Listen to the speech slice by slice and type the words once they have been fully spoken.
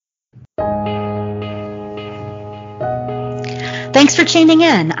Thanks for tuning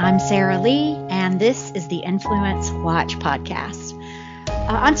in. I'm Sarah Lee, and this is the Influence Watch podcast.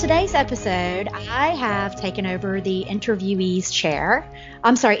 On today's episode, I have taken over the interviewer's chair,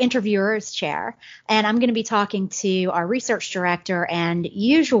 and I'm going to be talking to our research director and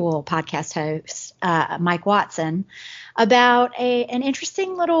usual podcast host, Mike Watson, about an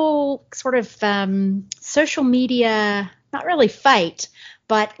interesting little sort of social media, not really fight,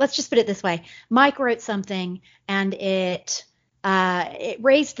 but let's just put it this way. Mike wrote something, and it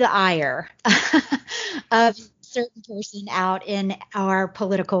raised the ire of a certain person out in our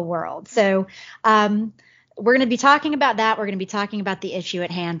political world. So we're going to be talking about that. We're going to be talking about the issue at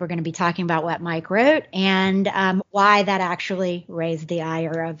hand. We're going to be talking about what Mike wrote and why that actually raised the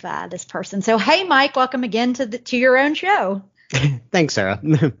ire of this person. So, hey, Mike, welcome again to your own show. Thanks, Sarah.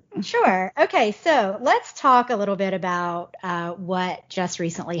 Sure. Okay, so let's talk a little bit about what just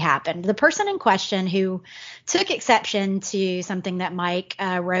recently happened. The person in question who took exception to something that Mike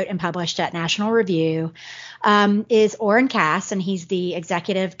wrote and published at National Review is Oren Cass, and he's the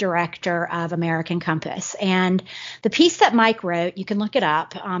executive director of American Compass. And the piece that Mike wrote, you can look it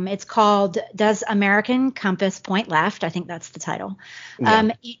up. It's called American Compass Point Left? I think that's the title.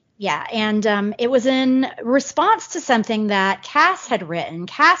 Yeah. And it was in response to something that Cass had written.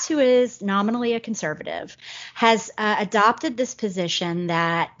 Cass, who is nominally a conservative, has adopted this position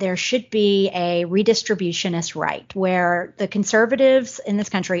that there should be a redistributionist right, where the conservatives in this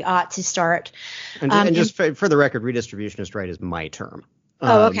country ought to start. And just for the record, redistributionist right is my term.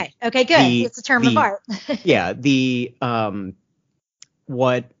 Okay. Okay, good. It's a term of art. Yeah.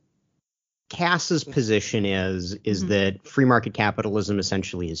 What Cass's position is that free market capitalism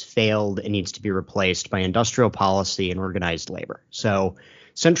essentially has failed and needs to be replaced by industrial policy and organized labor. So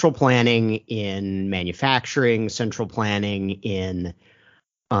central planning in manufacturing, central planning in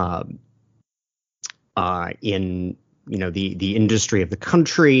the industry of the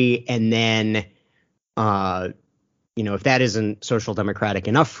country, and then if that isn't social democratic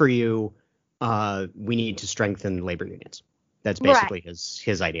enough for you, we need to strengthen labor unions. That's basically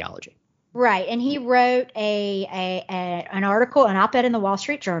his ideology. Right. And he wrote an article, an op-ed in the Wall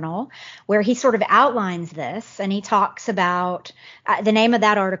Street Journal, where he sort of outlines this, and he talks about the name of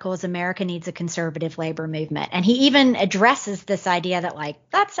that article is America Needs a Conservative Labor Movement. And he even addresses this idea that, like,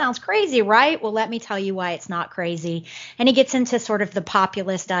 that sounds crazy, right? Well, let me tell you why it's not crazy. And he gets into sort of the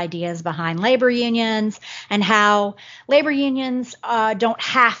populist ideas behind labor unions and how labor unions don't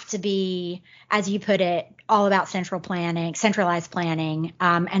have to be, as you put it, all about centralized planning.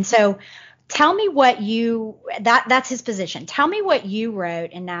 And so tell me that's his position. Tell me what you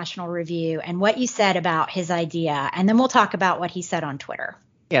wrote in National Review and what you said about his idea, and then we'll talk about what he said on Twitter.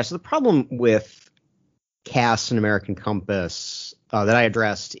 Yeah, so the problem with Cass and American Compass that I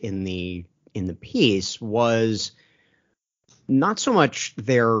addressed in the piece was not so much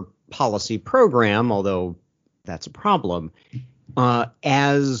their policy program, although that's a problem,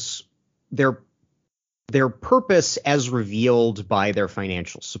 as their purpose as revealed by their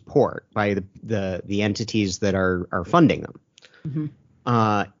financial support, by the entities that are funding them.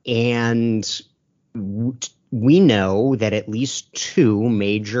 Mm-hmm. And we know that at least two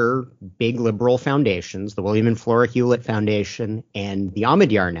major big liberal foundations, the William and Flora Hewlett Foundation and the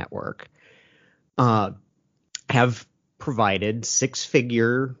Ahmadiyar Network, have provided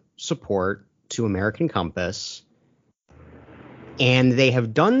six-figure support to American Compass, and they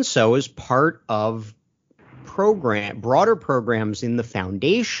have done so as part of broader programs in the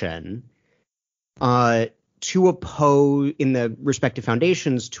foundation to oppose, in the respective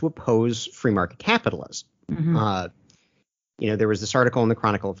foundations, to oppose free market capitalism. Mm-hmm. There was this article in the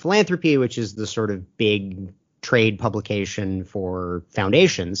Chronicle of Philanthropy, which is the sort of big trade publication for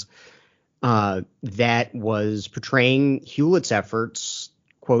foundations, that was portraying Hewlett's efforts,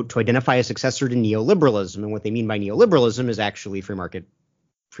 quote, to identify a successor to neoliberalism. And what they mean by neoliberalism is actually free market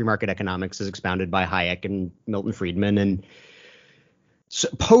economics as expounded by Hayek and Milton Friedman, and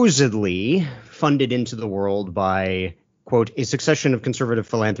supposedly funded into the world by, quote, a succession of conservative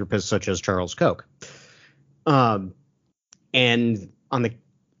philanthropists such as Charles Koch. The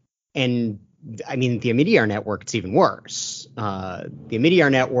Ahmadiyar Network, it's even worse. The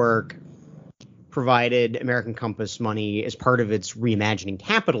Ahmadiyar Network provided American Compass money as part of its Reimagining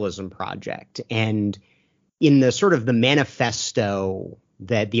Capitalism project, and in the sort of the manifesto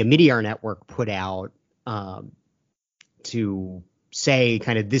that the Ahmadiyar Network put out to say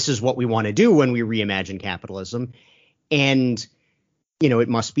kind of this is what we want to do when we reimagine capitalism. And, it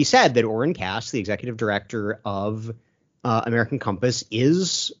must be said that Oren Cass, the executive director of American Compass,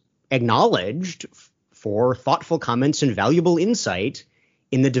 is acknowledged for thoughtful comments and valuable insight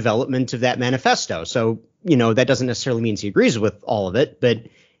in the development of that manifesto. So that doesn't necessarily mean he agrees with all of it, but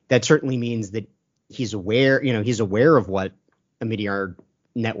that certainly means that he's aware of what a Meteor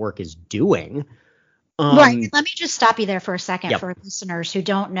network is doing. Right. Let me just stop you there for a second. Yep. For listeners who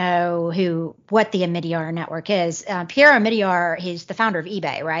don't know what the Omidyar network is. Pierre Omidyar, he's the founder of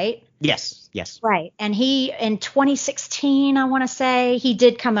eBay, right? Yes. Right. And he, in 2016, I want to say, he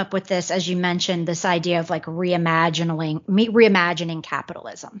did come up with this, as you mentioned, this idea of like reimagining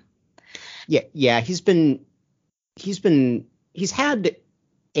capitalism. Yeah. He's had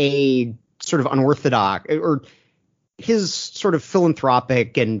a sort of unorthodox, or his sort of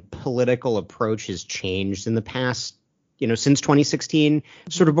philanthropic and political approach has changed in the past, since 2016.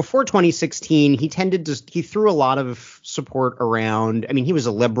 Sort of before 2016, he threw a lot of support around. I mean, he was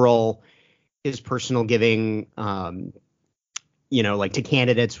a liberal. His personal giving, like to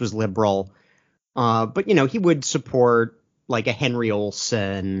candidates was liberal. But, he would support like a Henry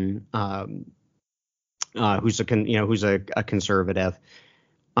Olson, who's a conservative,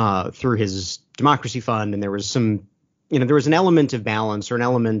 through his Democracy Fund. And there was an element of balance, or an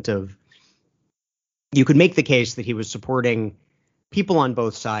element of, you could make the case that he was supporting people on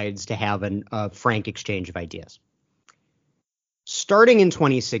both sides to have a frank exchange of ideas. Starting in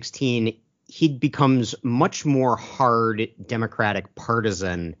 2016, he becomes much more hard Democratic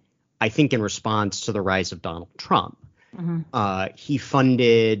partisan, I think, in response to the rise of Donald Trump. Mm-hmm. He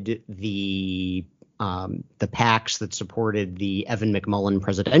funded the PACs that supported the Evan McMullin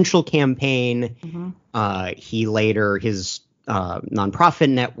presidential campaign. Mm-hmm. He later, his nonprofit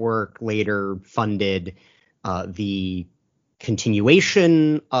network later funded the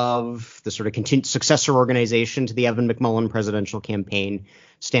continuation of the sort of successor organization to the Evan McMullin presidential campaign,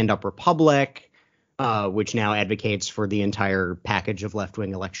 Stand Up Republic, which now advocates for the entire package of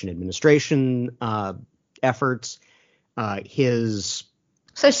left-wing election administration efforts.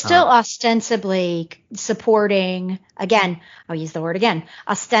 Still ostensibly supporting, again, I'll use the word again,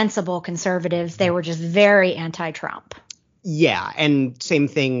 ostensible conservatives. They were just very anti-Trump. Yeah, and same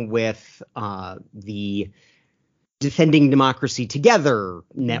thing with the Defending Democracy Together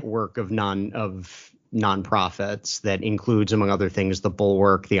network of nonprofits that includes, among other things, The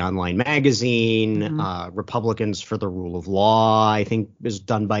Bulwark, the online magazine, mm-hmm. Republicans for the Rule of Law, I think is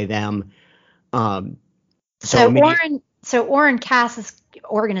done by them. So Orrin Cass's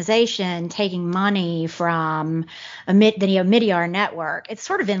organization taking money from the Omidyar network, it's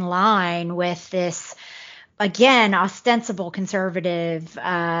sort of in line with this, again, ostensible conservative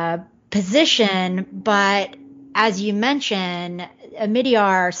position. But as you mentioned,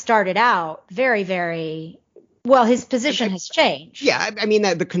 Omidyar started out very, very well. His position has changed. Yeah, I mean,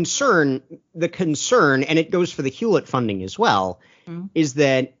 the concern, and it goes for the Hewlett funding as well, mm-hmm. is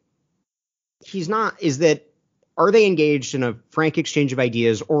that are they engaged in a frank exchange of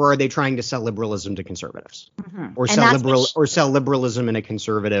ideas, or are they trying to sell liberalism to conservatives, mm-hmm. or sell liberalism in a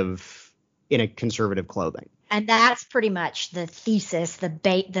conservative clothing? And that's pretty much the thesis, the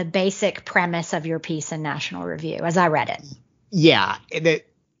basic premise of your piece in National Review, as I read it. Yeah,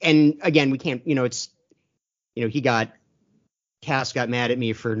 and again, we can't, Cass got mad at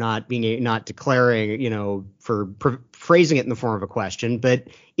me for not declaring, for phrasing it in the form of a question, but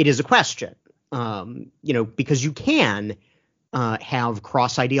it is a question. Because you can have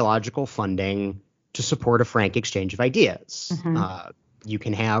cross-ideological funding to support a frank exchange of ideas. Mm-hmm. You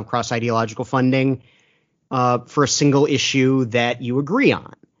can have cross-ideological funding for a single issue that you agree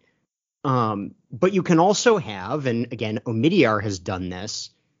on. But you can also have, and again, Omidyar has done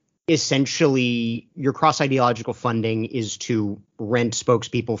this, essentially your cross-ideological funding is to rent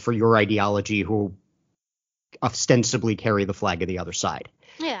spokespeople for your ideology who ostensibly carry the flag of the other side.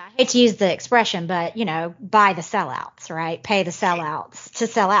 Yeah, I hate to use the expression, but, buy the sellouts, right? Pay the sellouts to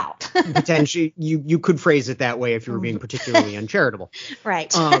sell out. Potentially, you could phrase it that way if you were being particularly uncharitable.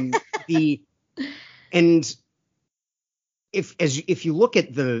 Right. If you look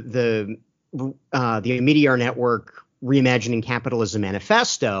at the Omidyar Network Reimagining Capitalism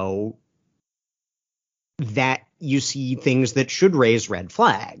Manifesto, that you see things that should raise red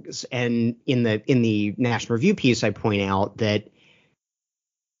flags. And in the National Review piece, I point out that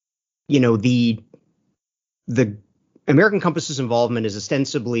the American Compass's involvement is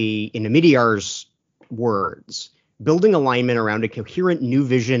ostensibly, in Omidyar's words, building alignment around a coherent new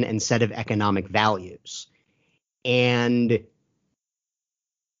vision and set of economic values. And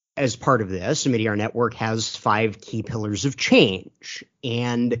as part of this, Omidyar Network has 5 key pillars of change.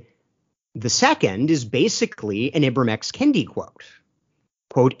 And the second is basically an Ibram X. Kendi quote,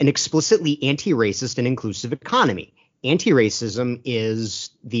 an explicitly anti-racist and inclusive economy. Anti-racism is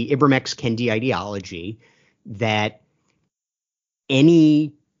the Ibram X. Kendi ideology that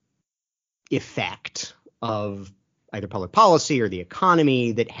any effect of either public policy or the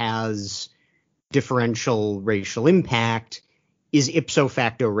economy that has differential racial impact is ipso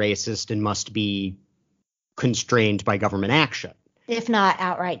facto racist and must be constrained by government action. If not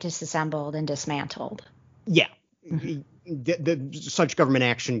outright disassembled and dismantled. Yeah. Such government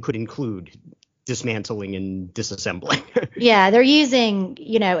action could include dismantling and disassembling. Yeah, they're using,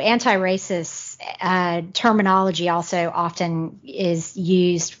 anti-racist terminology also often is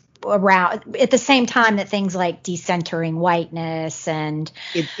used around at the same time that things like decentering whiteness and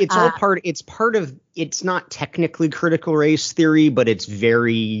it's not technically critical race theory, but it's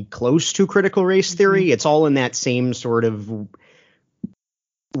very close to critical race theory. Mm-hmm. It's all in that same sort of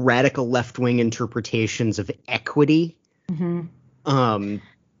radical left-wing interpretations of equity. Mm-hmm.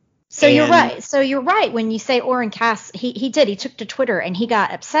 You're right. So you're right when you say Orrin Cass, he took to Twitter and he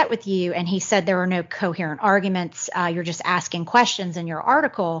got upset with you and he said there are no coherent arguments. You're just asking questions in your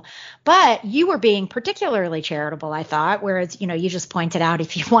article, but you were being particularly charitable, I thought, whereas, you just pointed out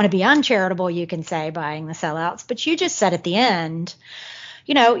if you want to be uncharitable, you can say buying the sellouts, but you just said at the end,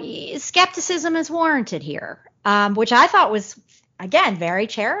 skepticism is warranted here, which I thought was, again, very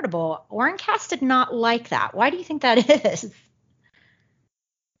charitable. Orrin Cass did not like that. Why do you think that is?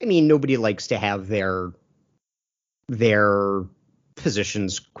 I mean, nobody likes to have their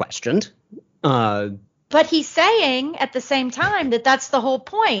positions questioned. But he's saying at the same time that that's the whole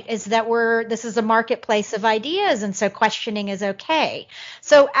point, is that this is a marketplace of ideas, and so questioning is okay.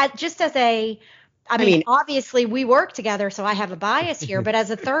 So obviously we work together, so I have a bias here, but as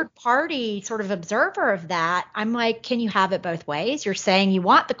a third party sort of observer of that, I'm like, can you have it both ways? You're saying you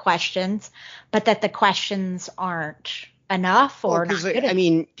want the questions, but that the questions aren't enough or not good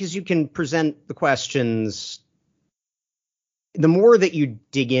enough. Because you can present the questions. The more that you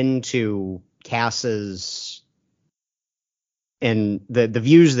dig into Cass's and the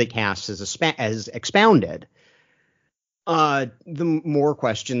views that Cass has expounded, the more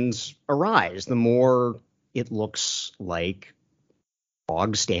questions arise, the more it looks like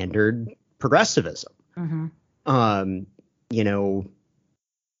bog standard progressivism. Mm-hmm.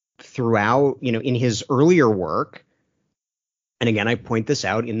 Throughout, in his earlier work, and again, I point this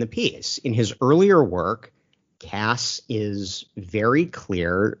out in the piece, in his earlier work, Cass is very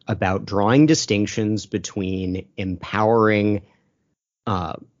clear about drawing distinctions between empowering,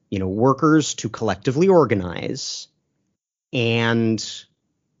 workers to collectively organize, and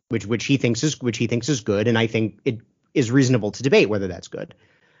which he thinks is good, and I think it is reasonable to debate whether that's good.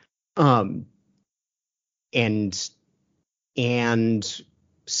 And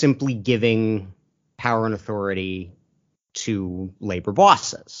simply giving power and authority to labor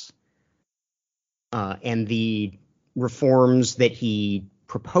bosses. And the reforms that he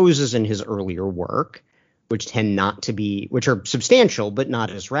proposes in his earlier work, which are substantial but not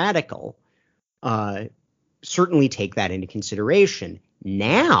as radical, certainly take that into consideration.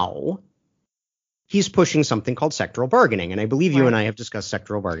 Now he's pushing something called sectoral bargaining, and I believe you and I have discussed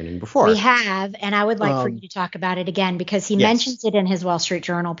sectoral bargaining before. We have, and I would like for you to talk about it again, because he mentions it in his Wall Street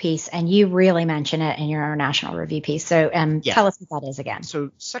Journal piece, and you really mention it in your International Review piece. So tell us what that is again. So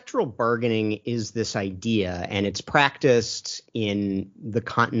sectoral bargaining is this idea, and it's practiced in the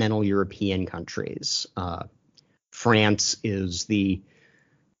continental European countries. France is the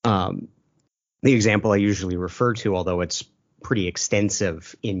example I usually refer to, although it's pretty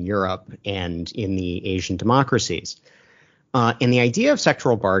extensive in Europe and in the Asian democracies. And the idea of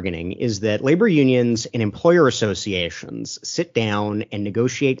sectoral bargaining is that labor unions and employer associations sit down and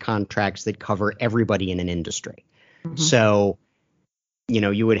negotiate contracts that cover everybody in an industry. Mm-hmm. So,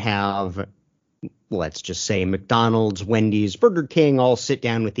 you would have, let's just say, McDonald's, Wendy's, Burger King all sit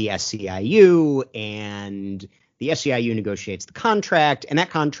down with the SEIU, and the SEIU negotiates the contract, and that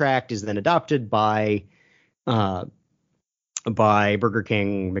contract is then adopted by Burger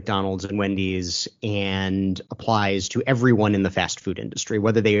King, McDonald's, and Wendy's, and applies to everyone in the fast food industry,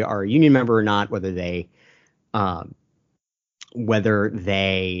 whether they are a union member or not, whether they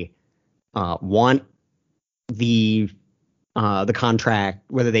want the contract,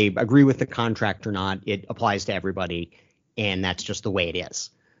 whether they agree with the contract or not. It applies to everybody, and that's just the way it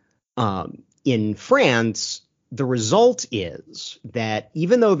is. In France, the result is that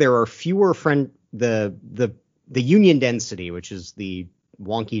even though there are fewer the union density, which is the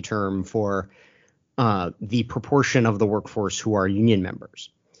wonky term for the proportion of the workforce who are union members.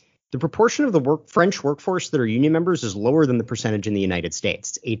 The proportion of the French workforce that are union members is lower than the percentage in the United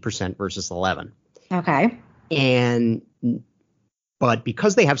States. It's 8% versus 11%. Okay. But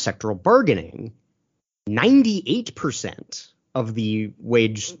because they have sectoral bargaining, 98% of the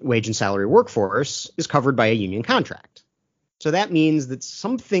wage and salary workforce is covered by a union contract. So that means that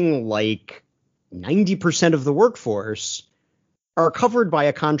something like 90% of the workforce are covered by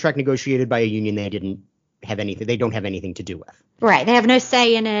a contract negotiated by a union they don't have anything to do with. Right. They have no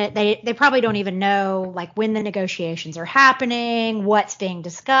say in it. They probably don't even know like when the negotiations are happening, what's being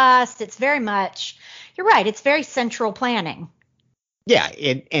discussed. It's very much, you're right, it's very central planning. Yeah,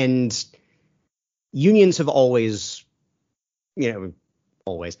 and unions have always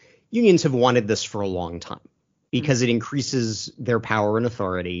unions have wanted this for a long time because it increases their power and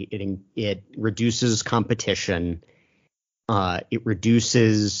authority. It reduces competition. It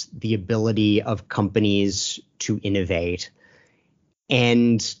reduces the ability of companies to innovate.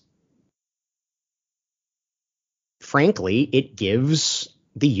 And frankly, it gives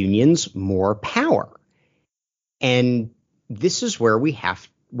the unions more power. And this is where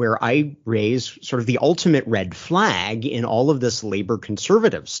I raise sort of the ultimate red flag in all of this labor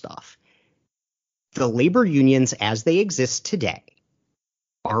conservative stuff. The labor unions as they exist today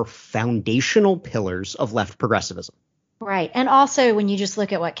are foundational pillars of left progressivism. Right. And also, when you just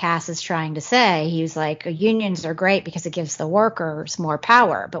look at what Cass is trying to say, he was like, unions are great because it gives the workers more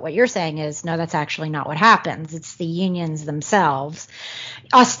power. But what you're saying is, no, that's actually not what happens. It's the unions themselves.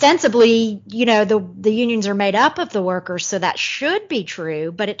 Ostensibly, the unions are made up of the workers, so that should be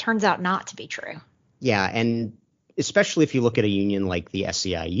true, but it turns out not to be true. Yeah. And especially if you look at a union like the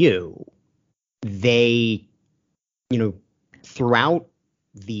SEIU, they, throughout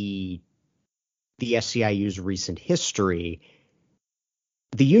the SEIU's recent history,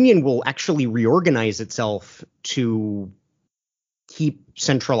 the union will actually reorganize itself to keep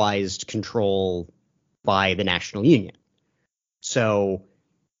centralized control by the national union. So,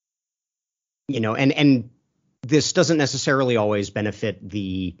 and this doesn't necessarily always benefit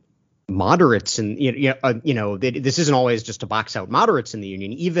the moderates, and this isn't always just to box out moderates in the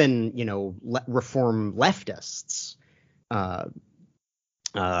union. Even reform leftists.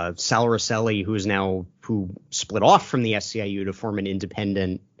 Sal Rosselli, who split off from the SEIU to form an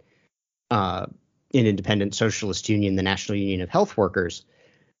independent socialist union, the National Union of Health Workers,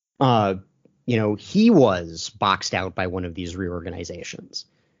 he was boxed out by one of these reorganizations.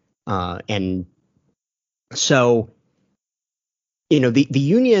 And so, the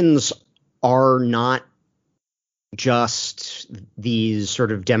unions are not just these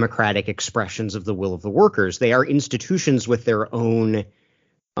sort of democratic expressions of the will of the workers. They are institutions with their own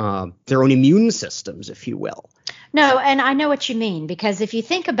immune systems, if you will. No, and I know what you mean, because if you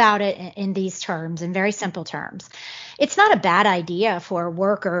think about it in these terms, in very simple terms, it's not a bad idea for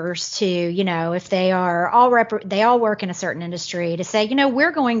workers to, if they all work in a certain industry, to say,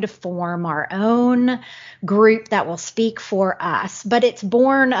 we're going to form our own group that will speak for us, but it's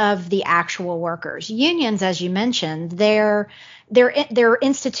born of the actual workers. Unions, as you mentioned, they're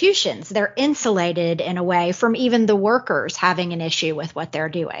institutions. They're insulated in a way from even the workers having an issue with what they're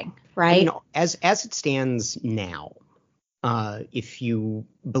doing, right? As it stands now, if you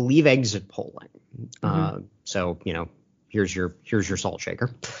believe exit polling, so here's your salt shaker.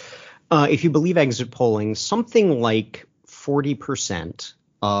 If you believe exit polling, something like 40%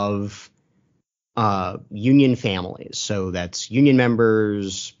 of union families, so that's union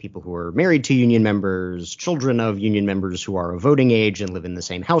members, people who are married to union members, children of union members who are of voting age and live in the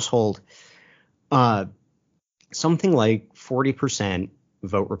same household, something like 40%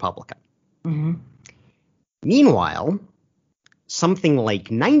 vote Republican. Mm-hmm. Meanwhile, something like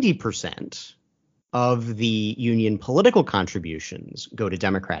 90% of the union political contributions go to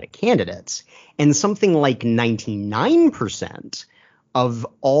Democratic candidates, and something like 99% of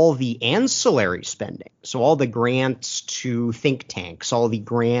all the ancillary spending, so all the grants to think tanks, all the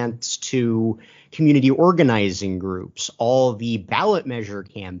grants to community organizing groups, all the ballot measure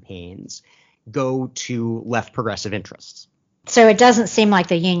campaigns, go to left progressive interests. So it doesn't seem like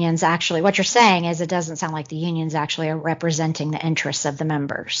the unions actually, what you're saying is it doesn't sound like the unions actually are representing the interests of the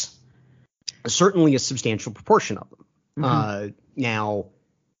members. Certainly a substantial proportion of them. Mm-hmm. Now,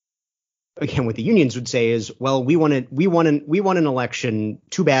 again, what the unions would say is, well, we won an election.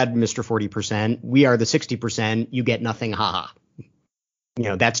 Too bad, Mr. 40%. We are the 60%. You get nothing. Ha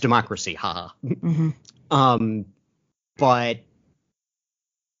ha. That's democracy. Ha ha. Mm-hmm. But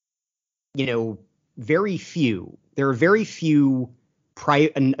there are very few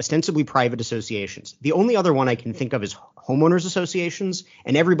ostensibly private associations. The only other one I can think of is homeowners associations,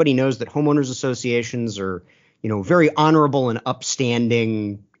 and everybody knows that homeowners associations are, very honorable and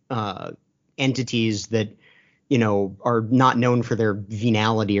upstanding entities that, are not known for their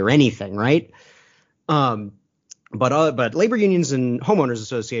venality or anything, right? But labor unions and homeowners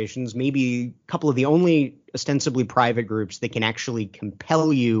associations may be a couple of the only ostensibly private groups that can actually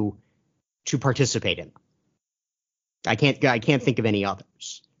compel you to participate in. I can't think of any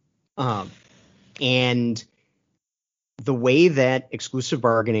others. And the way that exclusive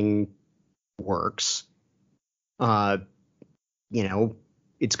bargaining works, it's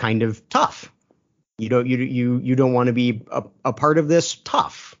kind of tough. You don't want to be a part of this.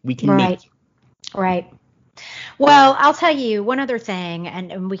 Tough. We can make Right. Right. Well, I'll tell you one other thing,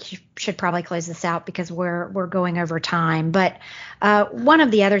 and we should probably close this out because we're going over time. But one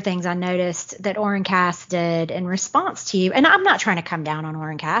of the other things I noticed that Orrin Cass did in response to you, and I'm not trying to come down on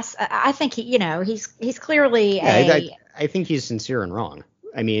Orrin Cass. I think he's clearly I think he's sincere and wrong.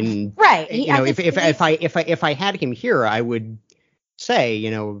 I mean, right. If I had him here, I would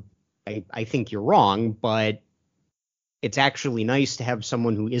say, I think you're wrong, but it's actually nice to have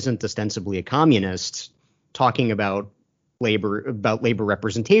someone who isn't ostensibly a communist talking about labor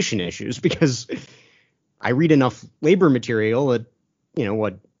representation issues, because I read enough labor material that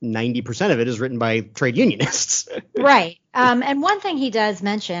 90% of it is written by trade unionists. Right. And one thing he does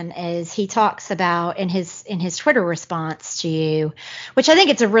mention is he talks about in his Twitter response to you, which I think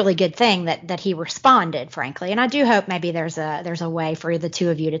it's a really good thing that he responded, frankly. And I do hope maybe there's a way for the two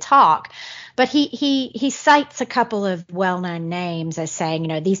of you to talk. But he cites a couple of well-known names as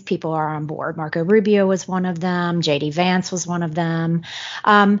saying, these people are on board. Marco Rubio was one of them. J.D. Vance was one of them.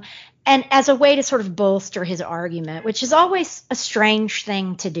 And as a way to sort of bolster his argument, which is always a strange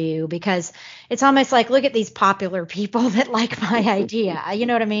thing to do, because it's almost like, look at these popular people that like my idea. You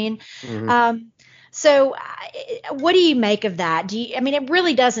know what I mean? Mm-hmm. So what do you make of that? It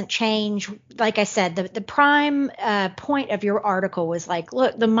really doesn't change. Like I said, the prime point of your article was like,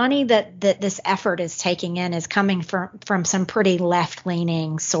 look, the money that this effort is taking in is coming from some pretty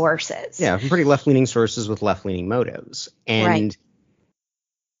left-leaning sources. Yeah, from pretty left-leaning sources with left-leaning motives. And right.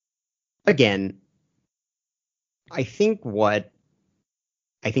 Again, I think what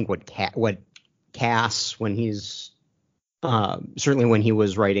Cass, when he's certainly when he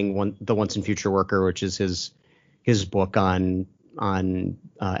was writing the Once and Future Worker, which is his book on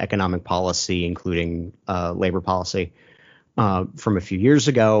economic policy, including labor policy, from a few years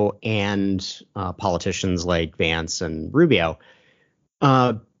ago, and politicians like Vance and Rubio,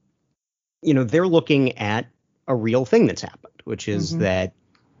 they're looking at a real thing that's happened, which is that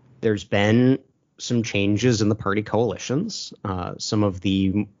there's been some changes in the party coalitions. Some of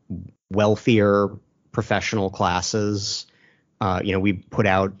the wealthier professional classes, we put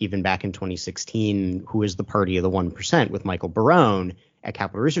out even back in 2016, Who is the Party of the 1% with Michael Barone at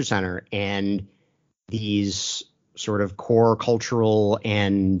Capital Research Center. And these sort of core cultural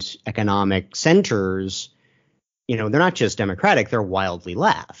and economic centers, they're not just Democratic, they're wildly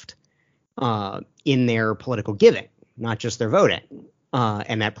left in their political giving, not just their voting.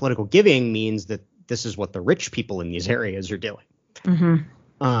 And that political giving means that this is what the rich people in these areas are doing.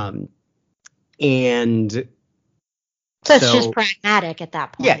 Mm-hmm. And so it's just pragmatic at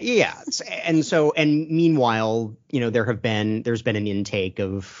that point. Yeah. And meanwhile, there's been an intake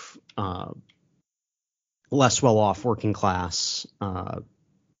of less well-off working class,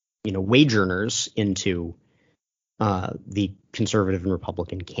 wage earners into the conservative and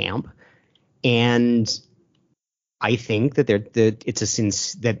Republican camp. And I think that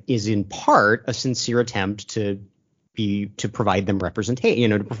that is in part a sincere attempt to provide them representation,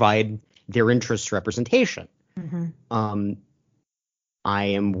 to provide their interests representation. Mm-hmm. I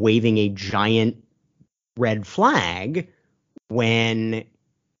am waving a giant red flag when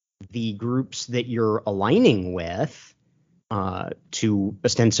the groups that you're aligning with to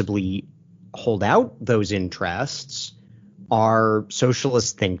ostensibly hold out those interests are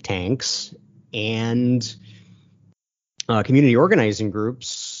socialist think tanks and community organizing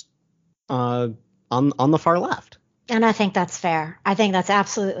groups on the far left. And I think that's fair. I think that's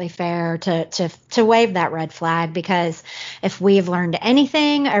absolutely fair to wave that red flag, because if we've learned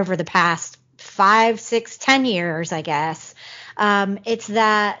anything over the past 5, 6, 10 years, I guess, it's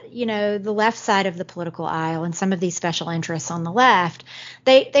that, the left side of the political aisle and some of these special interests on the left,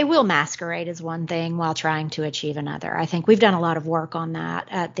 they will masquerade as one thing while trying to achieve another. I think we've done a lot of work on that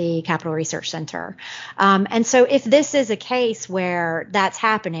at the Capital Research Center. And so if this is a case where that's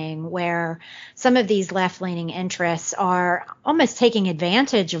happening, where some of these left-leaning interests are almost taking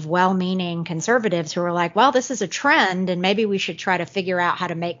advantage of well-meaning conservatives who are like, well, this is a trend and maybe we should try to figure out how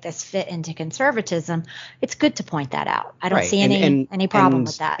to make this fit into conservatism, it's good to point that out. I don't see any problem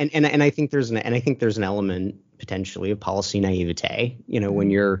with that. And I think there's an element potentially of policy naivete, when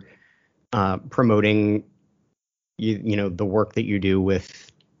you're promoting the work that you do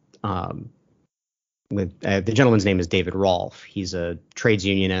with the gentleman's name is David Rolfe. He's a trades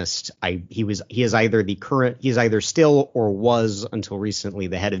unionist. He is either still or was until recently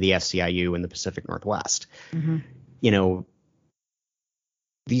the head of the SEIU in the Pacific Northwest. Mm-hmm.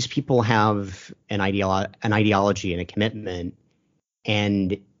 these people have an ideology and a commitment,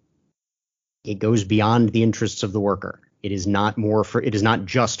 and it goes beyond the interests of the worker. It is not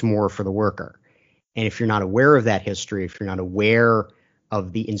just more for the worker. And if you're not aware of that history, if you're not aware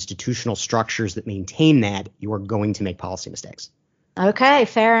of the institutional structures that maintain that, you are going to make policy mistakes. Okay,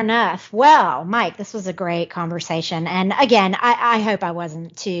 fair enough. Well, Mike, this was a great conversation. And again, I hope I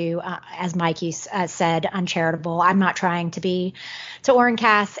wasn't too, as Mike you said, uncharitable. I'm not trying to Orrin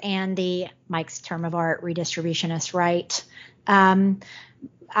Cass and the Mike's term of art redistributionist right.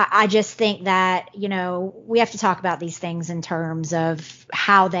 I just think that, we have to talk about these things in terms of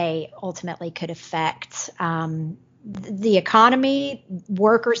how they ultimately could affect the economy,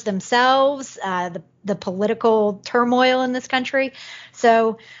 workers themselves, the political turmoil in this country.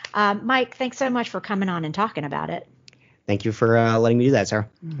 So, Mike, thanks so much for coming on and talking about it. Thank you for letting me do that, Sarah.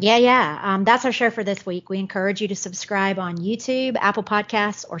 Yeah. That's our show for this week. We encourage you to subscribe on YouTube, Apple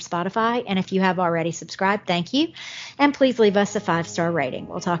Podcasts, or Spotify. And if you have already subscribed, thank you. And please leave us a 5-star rating.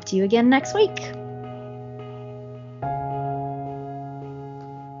 We'll talk to you again next week.